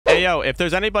Hey, yo, if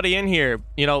there's anybody in here,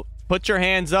 you know, put your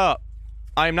hands up.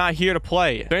 I'm not here to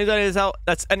play. If anybody is out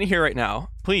that's in here right now,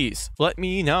 please let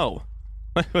me know.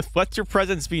 Let your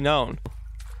presence be known.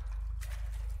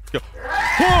 Go.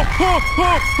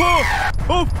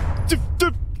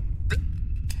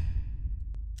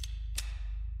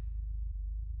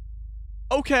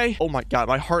 Okay. Oh my god,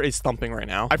 my heart is thumping right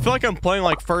now. I feel like I'm playing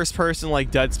like first person, like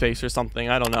Dead Space or something.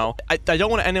 I don't know. I don't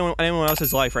want anyone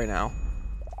else's life right now.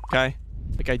 Okay?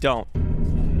 Like I don't.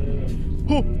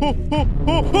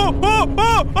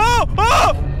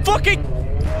 Fucking.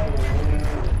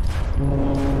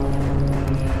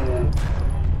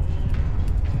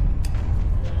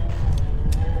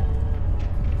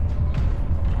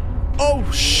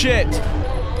 Oh shit.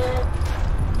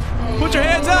 Put your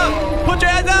hands up. Put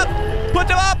your hands up. Put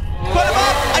them up! Put them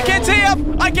up! I can't see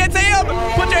him! I can't see him!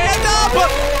 Put your hands up!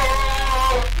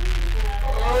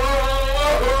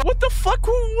 What the fuck?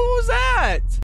 What was that?